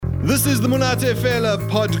This is the Monate Fela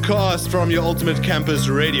podcast from your ultimate campus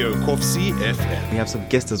radio, Kovsie FM. We have some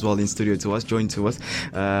guests as well in studio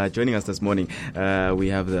joining us this morning. We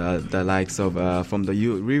have the likes of from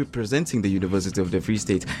representing the University of the Free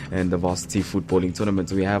State and the varsity footballing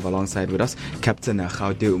tournament. We have alongside with us Captain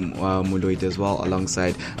Gauteng Moloi as well,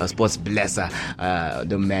 alongside Sports Blesser,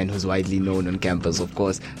 the man who's widely known on campus, of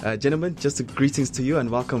course. Gentlemen, just greetings to you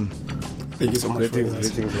and welcome. Thank you so much.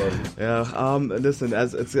 Greetings, listen,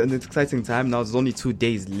 as it's an exciting time now. There's only 2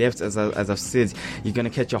 days left. As I've said, you're gonna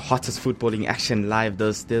catch your hottest footballing action live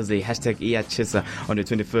this Thursday. #Iyachisa on the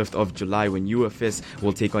 25th of July when UFS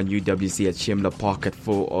will take on UWC at Shimla Park at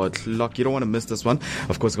 4 o'clock. You don't want to miss this one.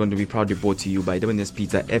 Of course, going to be proudly brought to you by WNS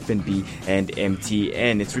Pizza, FNB, and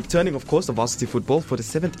MTN. It's returning, of course, to varsity football for the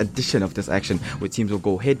 7th edition of this action, where teams will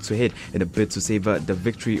go head to head in a bid to savor the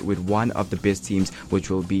victory with one of the best teams, which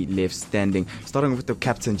will be left standing. Starting with the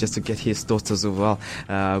captain, just to get his thoughts as well.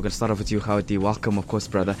 We're going to start off with you, Howdy. Welcome, of course,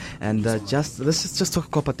 brother. And let's just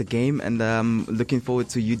talk about the game and looking forward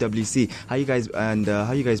to UWC. How you guys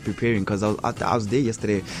preparing? Because I was there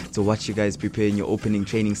yesterday to watch you guys preparing your opening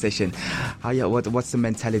training session. What's the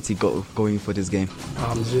mentality going for this game?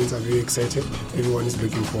 The students are very excited. Everyone is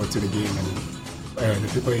looking forward to the game, and the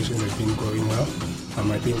preparations have been going well.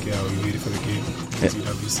 I think we're ready for the game.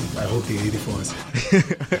 I hope they're ready for us.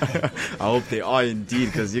 I hope they are indeed,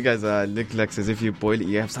 because you guys look like as if you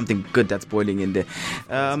have something good that's boiling in there.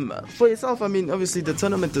 For yourself, I mean, obviously the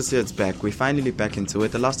tournament this year, it's back. We're finally back into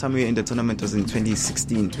it. The last time we were in the tournament was in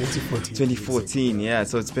 2014, yeah.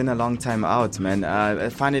 So it's been a long time out, man.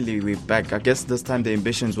 Finally we're back. I guess this time the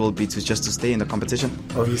ambitions will be to stay in the competition.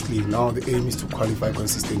 Obviously, now the aim is to qualify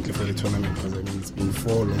consistently for the tournament, because I mean it's been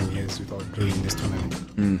 4 long years without playing this tournament.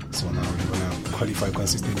 So now we're going to qualify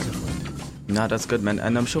consistently for it. No, that's good, man.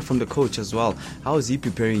 And I'm sure from the coach as well, how is he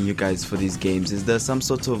preparing you guys for these games? Is there some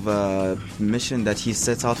sort of mission that he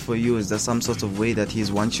sets out for you? Is there some sort of way that he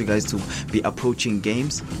wants you guys to be approaching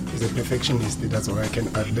games? He's a perfectionist. That's all I can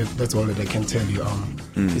that's all that I can tell you.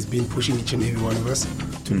 He's been pushing each and every one of us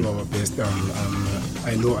to do our best.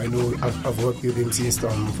 I know I've worked with him since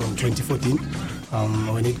from 2014.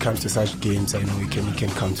 When it comes to such games, I know he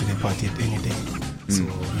can come to the party at any day. So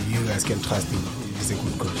you guys can trust him. He's a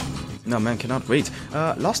good coach. No, man, cannot wait.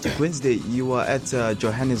 Last week, Wednesday, you were at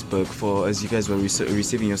Johannesburg as you guys were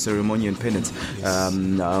receiving your ceremony and pennant. Yes.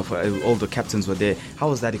 All the captains were there. How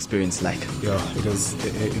was that experience like? Yeah, it was a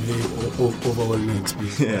very overwhelming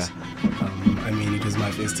experience. Yeah. I mean, it was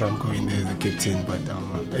my first time going there as a captain, but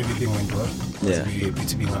everything went well. I was very happy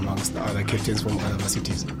to be amongst the other captains from other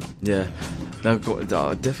cities. Yeah. No,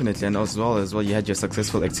 definitely, and as well, you had your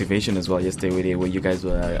successful activation as well yesterday, where you guys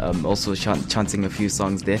were also chanting a few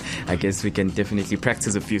songs there. I guess we can definitely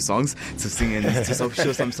practice a few songs to sing and to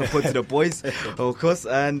show some support to the boys, of course.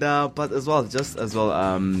 And but as well, just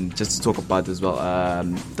to talk about as well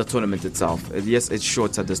the tournament itself. Yes, it's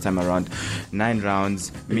shorter this time around, 9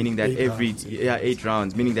 rounds, meaning that 8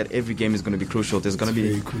 rounds, meaning that every game is going to be crucial. You're going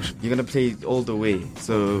to play all the way,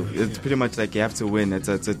 so it's pretty much like you have to win. It's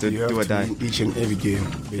to do or die. Each and every game,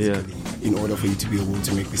 basically, in order for you to be able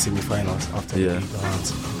to make the semi-finals after the 8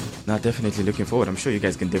 rounds. No, definitely looking forward. I'm sure you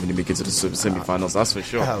guys can definitely make it to the semi-finals. That's for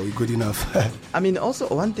sure. We're good enough. I mean, also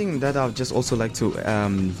one thing that I'd just also like to,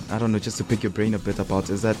 I don't know, just to pick your brain a bit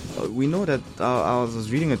about is that we know that I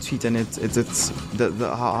was reading a tweet and it's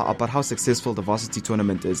about how successful the varsity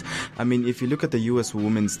tournament is. I mean, if you look at the US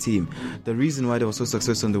women's team, the reason why they were so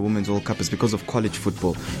successful in the Women's World Cup is because of college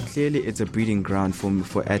football. Clearly, it's a breeding ground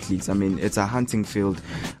for athletes. I mean, it's a hunting field.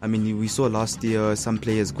 I mean, we saw last year some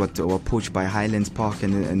players were poached by Highlands Park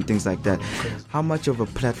and things like that. How much of a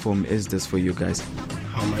platform is this for you guys?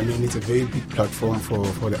 I mean, it's a very big platform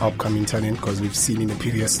for the upcoming talent, because we've seen in the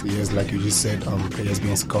previous years, like you just said, players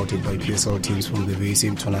being scouted by PSL teams from the very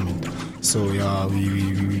same tournament. So yeah,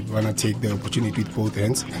 we want to take the opportunity with both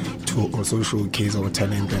hands to also showcase our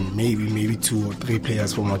talent, and maybe 2 or 3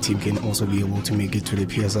 players from our team can also be able to make it to the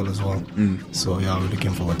PSL as well. So yeah, we're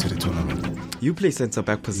looking forward to the tournament. You play centre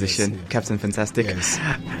back position, yes. Captain Fantastic. Yes.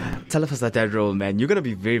 Tell us about that role, man. You're gonna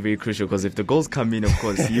be very, very crucial, because if the goals come in, of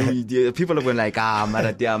course, people are going like,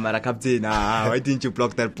 Mara captain, why didn't you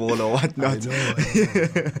block that ball or whatnot?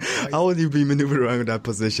 How will you be maneuvering around that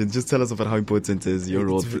position? Just tell us about how important is your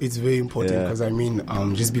role. It's very important, because I mean,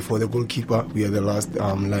 just before the goalkeeper, we are the last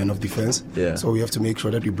line of defense. Yeah. So we have to make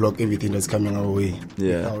sure that we block everything that's coming our way.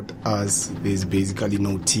 Yeah. Without us, there's basically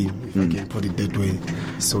no team, if I can put it that way.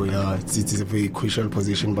 So yeah, it is a very crucial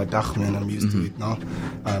position, but man, I'm used to it now.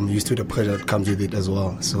 I'm used used to the pressure that comes with it as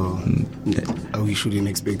well. So we shouldn't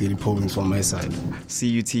expect any problems from my side.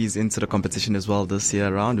 CUT is into the competition as well this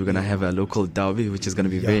year around. We're going to have a local derby, which is going to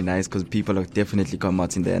be very nice because people are definitely come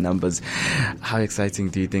out in their numbers. How exciting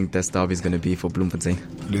do you think this derby is going to be for Bloemfontein?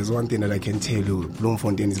 There's one thing that I can tell you,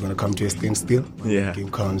 Bloemfontein is going to come to a standstill when the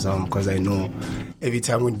game comes, because I know every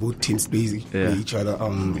time when both teams play each other,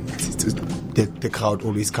 the crowd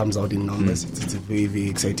always comes out in numbers. It's a very, very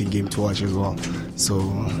exciting game to watch as well. So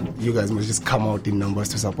you guys must just come out in numbers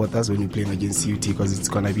to support us when we're playing against CUT, because it's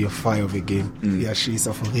going to be a fire of a game. Yeah, she's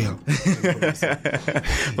for real.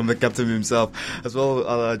 From the captain himself as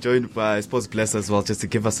well, joined by Sports Blesser as well, just to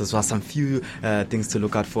give us as well some few things to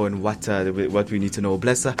look out for and what we need to know.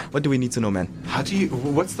 Blesser, what do we need to know, man?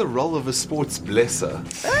 What's the role of a sports blesser?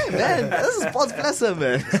 Hey man, this is Sports Blesser,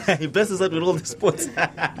 man. He blesses us with all the sports.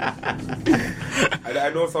 I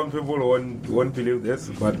know some people won't believe this,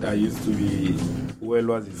 but I used to be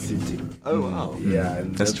Welwazi City. Oh wow. Yeah,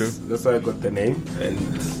 and that's true. That's why I got the name. And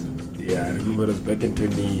yeah, I remember it was back in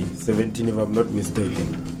 2017, if I'm not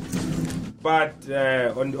mistaken. But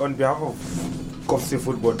on behalf of Koffsie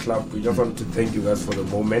Football Club, we just want to thank you guys for the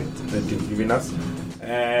moment that you've given us.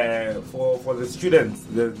 For the students,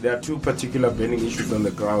 there are two particular burning issues on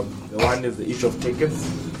the ground. The one is the issue of tickets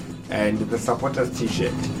and the supporters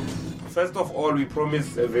t-shirt. First of all, we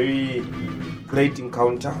promise a very great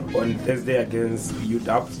encounter on Thursday against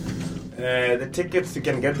UW. The tickets, you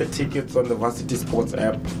can get the tickets on the Varsity Sports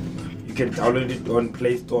app. You can download it on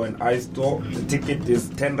Play Store and iStore. The ticket is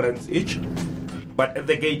 10 rands each. But at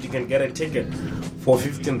the gate, you can get a ticket for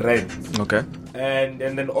 15 rands. Okay. And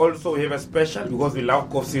then also we have a special, because we love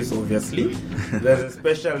Koffsies, obviously. There's a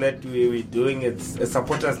special that we're doing. It's a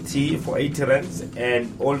supporters tea for 80 rands,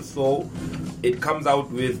 and also it comes out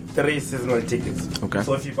with 3 seasonal tickets. Okay.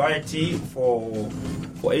 So if you buy a tea for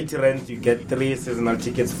 80 rands, you get 3 seasonal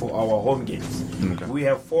tickets for our home games. Okay. We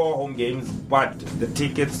have 4 home games, but the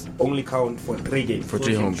tickets only count for 3 games. For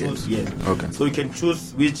 3 home games. Yeah. Okay. So you can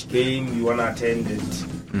choose which game you want to attend.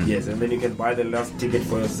 Yes, and then you can buy the last ticket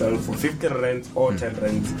for yourself for 15 rands or 10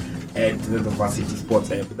 rands at the Varsity Sports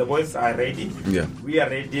app. The boys are ready. Yeah. We are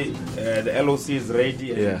ready. The LOC is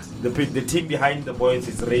ready. And the team behind the boys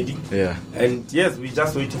is ready. Yeah. And yes, we're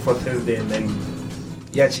just waiting for Thursday, and then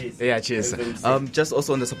cheers. Just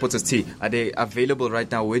also on the supporters tee, are they available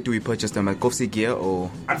right now? Where do we purchase them? At Koffsie Gear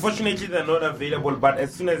or? Unfortunately, they're not available, but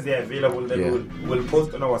as soon as they're available, then we'll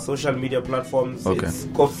post on our social media platforms. Okay. It's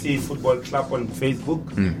Koffsie Football Club on Facebook,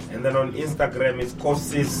 and then on Instagram it's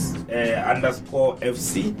Koffsies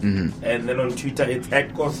 _FC, and then on Twitter it's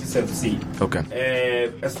 @Koffsies FC.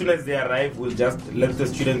 Okay. As soon as they arrive, we'll just let the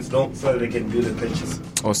students know so that they can do the purchase.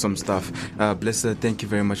 Awesome stuff. Blesser, thank you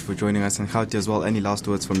very much for joining us. And Khauti as well, any last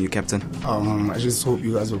words from you, Captain? I just hope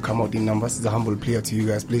you guys will come out in numbers. It's a humble player to you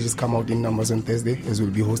guys. Please just come out in numbers on Thursday, as we'll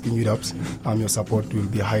be hosting UWs. Your support will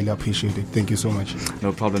be highly appreciated. Thank you so much.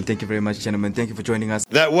 No problem. Thank you very much, gentlemen. Thank you for joining us.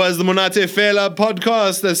 That was the Monate Fela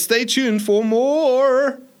podcast. Stay tuned for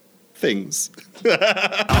more things. All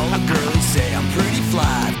the girls say I'm pretty.